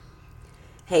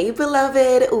Hey,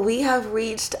 beloved, we have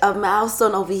reached a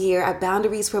milestone over here at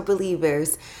Boundaries for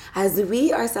Believers as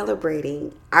we are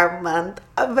celebrating our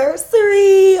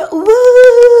month-a-versary.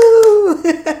 Woo!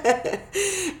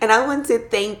 And I want to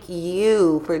thank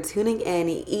you for tuning in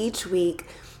each week,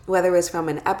 whether it's from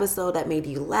an episode that made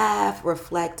you laugh,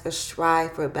 reflect, or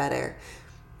strive for better.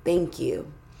 Thank you.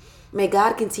 May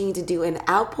God continue to do an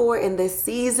outpour in this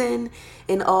season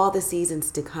and all the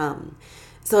seasons to come.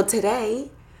 So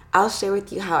today, I'll share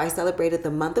with you how I celebrated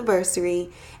the month-a-versary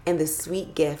and the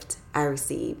sweet gift I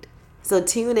received. So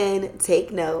tune in, take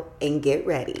note, and get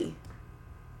ready.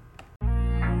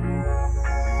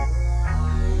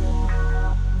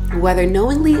 Whether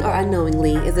knowingly or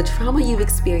unknowingly, is the trauma you've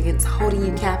experienced holding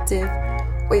you captive?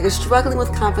 Or you're struggling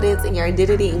with confidence in your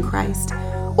identity in Christ?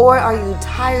 Or are you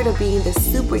tired of being the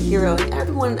superhero in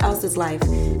everyone else's life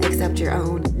except your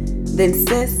own? Then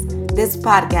sis, this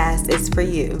podcast is for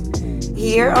you.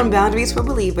 Here on Boundaries for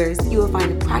Believers, you will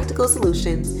find practical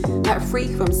solutions that free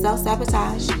you from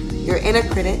self-sabotage, your inner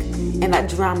critic, and that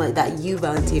drama that you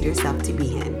volunteered yourself to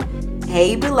be in.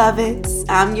 Hey beloveds,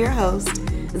 I'm your host,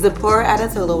 Zipporah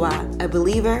Adatolowa, a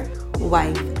believer,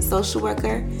 wife, social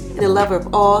worker, and a lover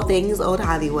of all things old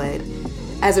Hollywood.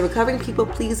 As a recovering people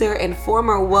pleaser and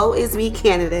former woe is me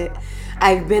candidate,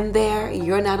 I've been there,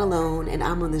 you're not alone, and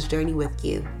I'm on this journey with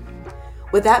you.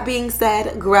 With that being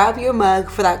said, grab your mug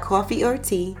for that coffee or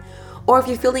tea, or if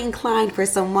you're feeling inclined for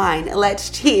some wine, let's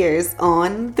cheers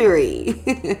on 3.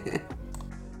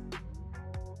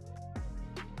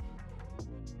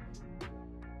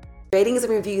 Ratings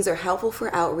and reviews are helpful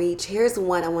for outreach. Here's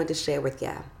one I wanted to share with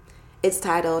you. It's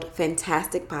titled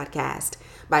Fantastic Podcast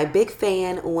by Big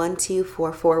Fan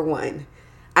 12441.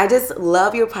 I just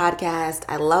love your podcast.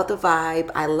 I love the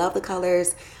vibe. I love the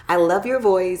colors. I love your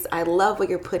voice. I love what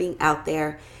you're putting out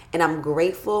there. And I'm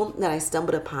grateful that I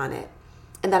stumbled upon it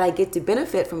and that I get to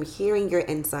benefit from hearing your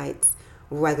insights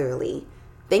regularly.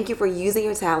 Thank you for using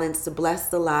your talents to bless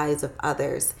the lives of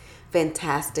others.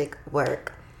 Fantastic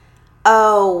work.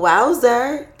 Oh,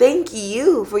 wowzer. Thank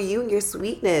you for you and your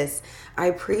sweetness. I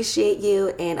appreciate you,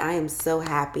 and I am so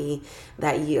happy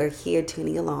that you are here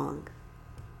tuning along.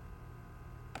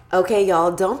 Okay,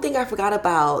 y'all, don't think I forgot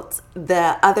about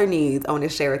the other news I want to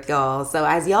share with y'all. So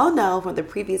as y'all know from the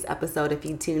previous episode, if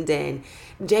you tuned in,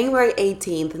 January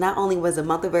 18th not only was a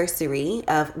month-a-versary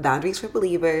of Boundaries for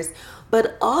Believers,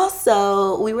 but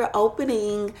also we were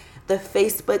opening the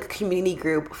Facebook community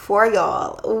group for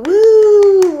y'all.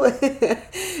 Woo!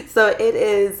 So it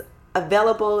is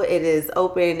available, it is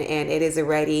open, and it is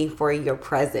ready for your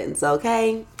presence,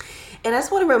 okay? And I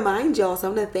just want to remind y'all some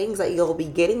of the things that you'll be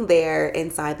getting there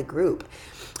inside the group.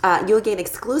 You'll gain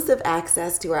exclusive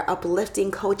access to our uplifting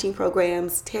coaching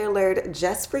programs tailored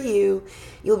just for you.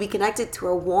 You'll be connected to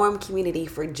a warm community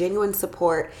for genuine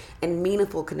support and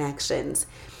meaningful connections,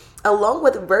 along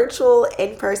with virtual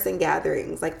in-person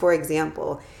gatherings. Like, for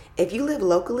example, if you live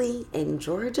locally in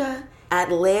Georgia,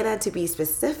 Atlanta to be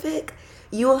specific,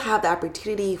 you will have the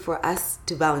opportunity for us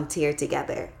to volunteer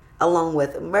together, along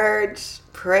with merch,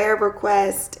 prayer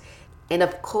requests, and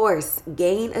of course,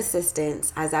 gain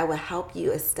assistance as I will help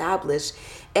you establish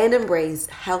and embrace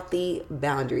healthy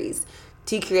boundaries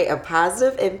to create a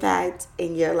positive impact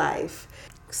in your life.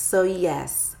 So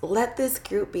yes, let this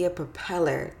group be a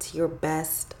propeller to your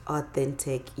best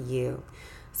authentic you.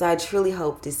 So I truly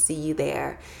hope to see you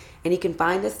there. And you can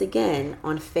find us again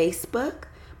on Facebook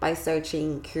by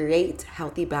searching Create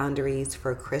Healthy Boundaries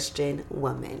for Christian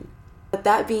Women. With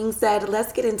that being said,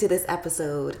 let's get into this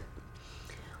episode.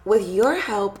 With your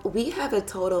help, we have a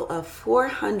total of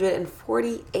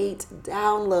 448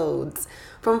 downloads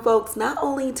from folks not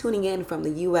only tuning in from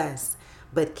the US,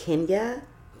 but Kenya,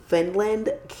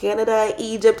 Finland, Canada,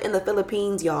 Egypt, and the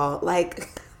Philippines, y'all.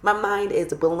 Like, my mind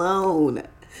is blown.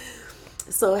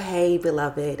 So, hey,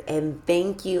 beloved, and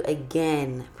thank you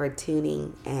again for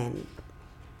tuning in.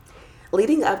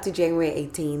 Leading up to January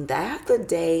 18th, I had the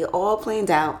day all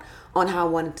planned out on how I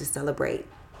wanted to celebrate.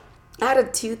 I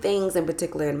had 2 things in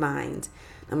particular in mind.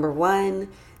 Number 1,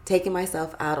 taking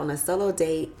myself out on a solo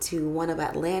date to one of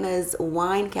Atlanta's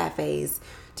wine cafes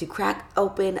to crack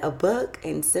open a book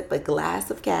and sip a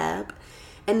glass of cab.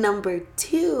 And number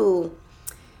 2,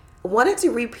 wanted to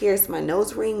re-pierce my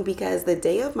nose ring because the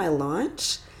day of my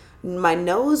launch, my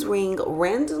nose ring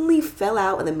randomly fell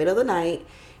out in the middle of the night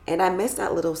and I missed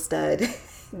that little stud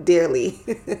dearly.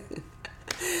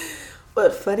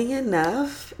 But funny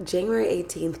enough, January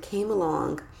 18th came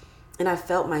along and I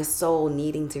felt my soul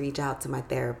needing to reach out to my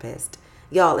therapist.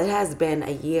 Y'all, it has been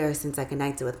a year since I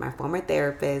connected with my former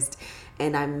therapist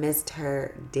and I missed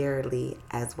her dearly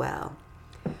as well.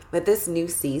 But this new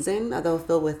season, although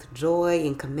filled with joy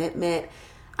and commitment,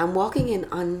 I'm walking in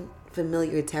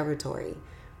unfamiliar territory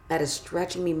that is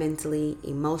stretching me mentally,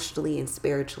 emotionally, and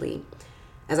spiritually.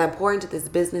 As I pour into this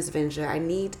business venture, I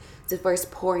need to first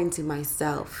pour into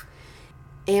myself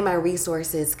and my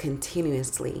resources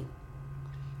continuously.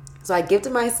 So I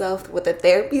gifted myself with a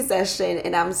therapy session,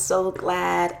 and I'm so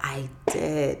glad I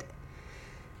did.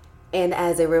 And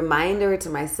as a reminder to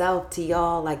myself, to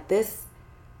y'all, like, this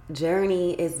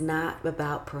journey is not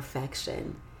about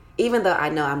perfection. Even though I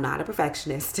know I'm not a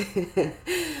perfectionist,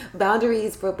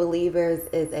 Boundaries for Believers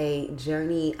is a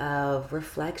journey of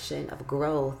reflection, of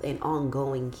growth, and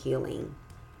ongoing healing.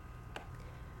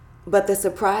 But the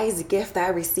surprise gift that I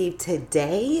received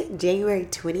today, January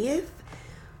 20th,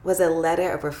 was a letter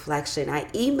of reflection I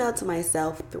emailed to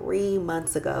myself 3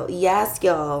 months ago. Yes,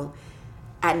 y'all.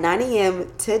 At 9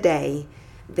 a.m. today,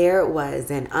 there was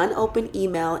an unopened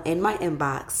email in my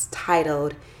inbox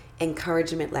titled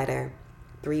Encouragement Letter,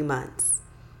 3 months.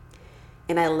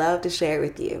 And I love to share it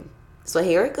with you. So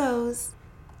here it goes.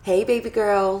 Hey, baby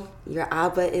girl, your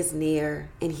Abba is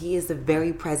near, and he is the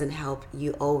very present help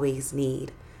you always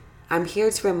need. I'm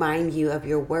here to remind you of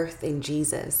your worth in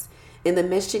Jesus, in the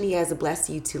mission he has blessed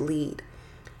you to lead.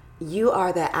 You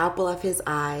are the apple of his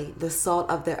eye, the salt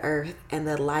of the earth, and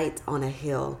the light on a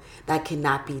hill that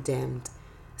cannot be dimmed.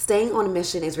 Staying on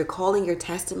mission is recalling your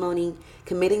testimony,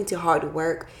 committing to hard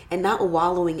work, and not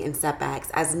wallowing in setbacks,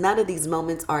 as none of these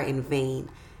moments are in vain.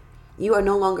 You are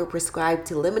no longer prescribed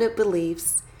to limited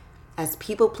beliefs, as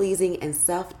people-pleasing and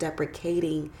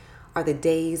self-deprecating are the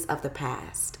days of the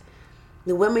past.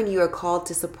 The women you are called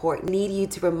to support need you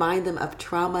to remind them of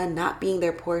trauma not being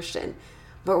their portion,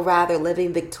 but rather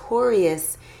living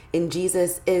victorious in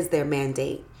Jesus is their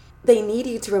mandate. They need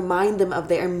you to remind them of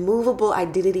their immovable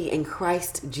identity in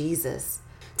Christ Jesus,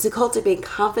 to cultivate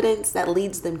confidence that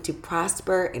leads them to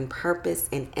prosper in purpose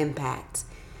and impact.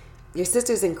 Your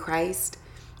sisters in Christ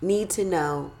need to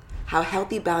know how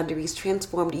healthy boundaries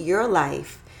transformed your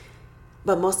life,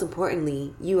 but most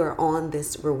importantly, you are on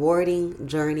this rewarding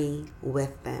journey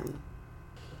with them.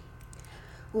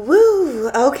 Woo!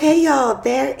 Okay, y'all,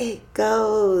 there it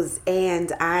goes.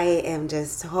 And I am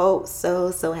just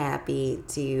so happy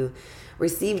to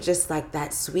receive just like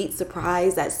that sweet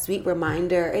surprise, that sweet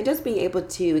reminder, and just being able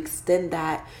to extend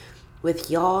that with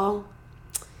y'all.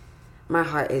 My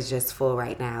heart is just full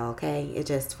right now, okay? It's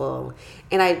just full.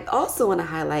 And I also want to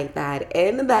highlight that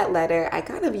in that letter, I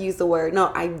definitely use the word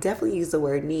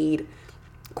need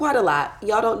quite a lot.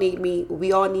 Y'all don't need me.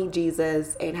 We all need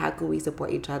Jesus. And how can we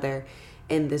support each other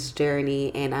in this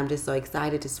journey? And I'm just so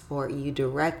excited to support you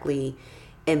directly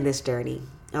in this journey,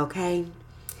 okay?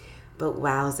 But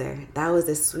wowzer, that was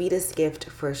the sweetest gift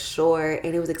for sure.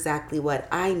 And it was exactly what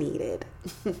I needed.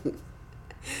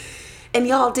 And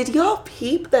y'all, did y'all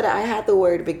peep that I had the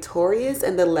word victorious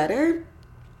in the letter?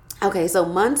 Okay, so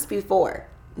months before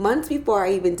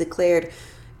I even declared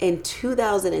in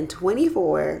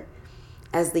 2024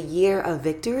 as the year of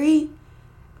victory,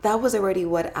 that was already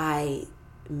what I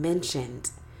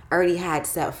mentioned, already had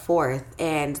set forth.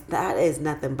 And that is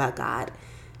nothing but God.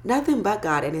 Nothing but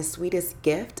God and his sweetest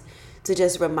gift to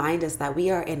just remind us that we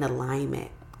are in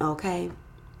alignment, okay?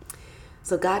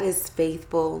 So God is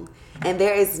faithful, and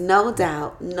there is no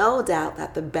doubt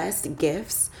that the best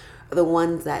gifts are the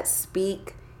ones that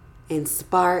speak and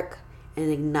spark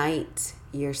and ignite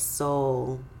your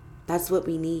soul. That's what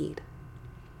we need.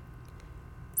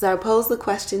 So I pose the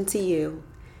question to you.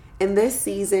 In this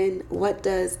season, what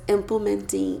does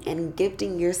implementing and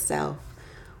gifting yourself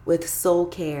with soul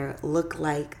care look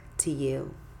like to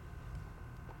you?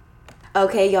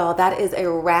 Okay, y'all, that is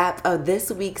a wrap of this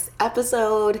week's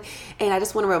episode. And I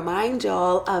just want to remind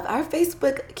y'all of our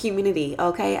Facebook community,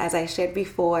 okay? As I shared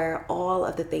before, all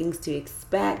of the things to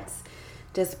expect.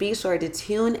 Just be sure to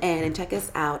tune in and check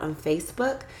us out on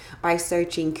Facebook by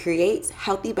searching Create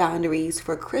Healthy Boundaries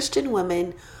for Christian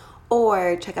Women,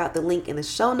 or check out the link in the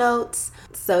show notes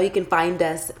so you can find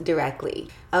us directly.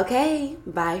 Okay,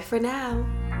 bye for now.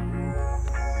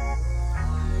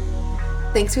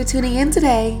 Thanks for tuning in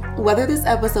today. Whether this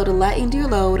episode lightened your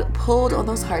load, pulled on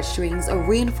those heartstrings, or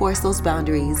reinforced those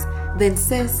boundaries, then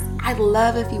sis, I'd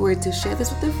love if you were to share this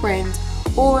with a friend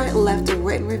or left a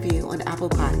written review on Apple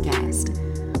Podcast.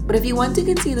 But if you want to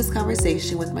continue this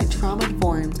conversation with my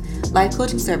trauma-informed life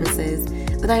coaching services,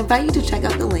 then I invite you to check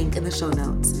out the link in the show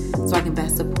notes so I can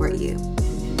best support you.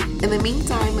 In the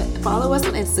meantime, follow us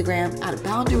on Instagram at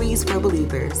Boundaries for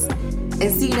Believers. And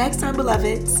see you next time,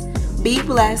 beloveds. Be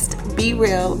blessed, be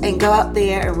real, and go out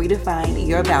there and redefine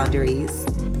your boundaries.